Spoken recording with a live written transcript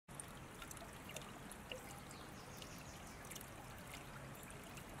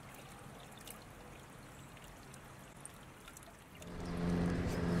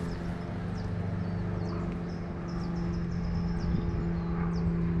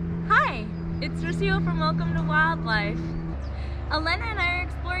it's Rocio from Welcome to Wildlife. Elena and I are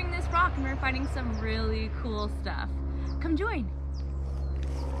exploring this rock and we're finding some really cool stuff. Come join.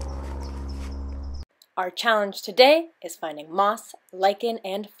 Our challenge today is finding moss, lichen,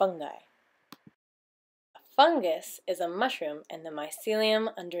 and fungi. A fungus is a mushroom and the mycelium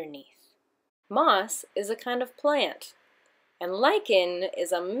underneath. Moss is a kind of plant, and lichen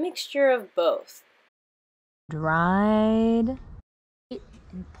is a mixture of both. Dried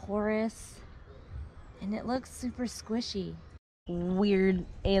and porous, and it looks super squishy. Weird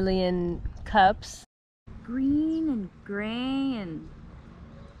alien cups. Green and gray and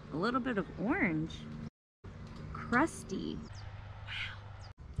a little bit of orange. Crusty. Wow,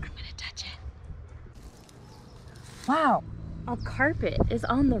 I'm gonna touch it. Wow, a carpet is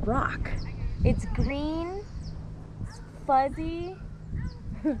on the rock. It's green, it's fuzzy.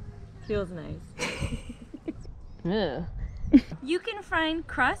 Feels nice. Ugh. You can find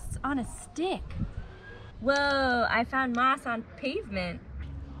crusts on a stick. Whoa, I found moss on pavement.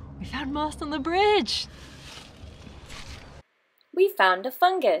 We found moss on the bridge. We found a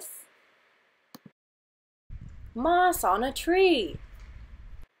fungus. Moss on a tree.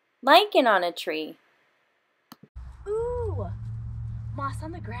 Lichen on a tree. Ooh, moss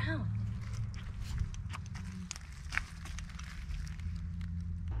on the ground.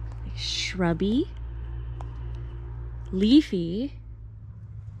 Shrubby, leafy,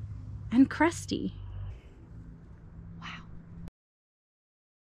 and crusty.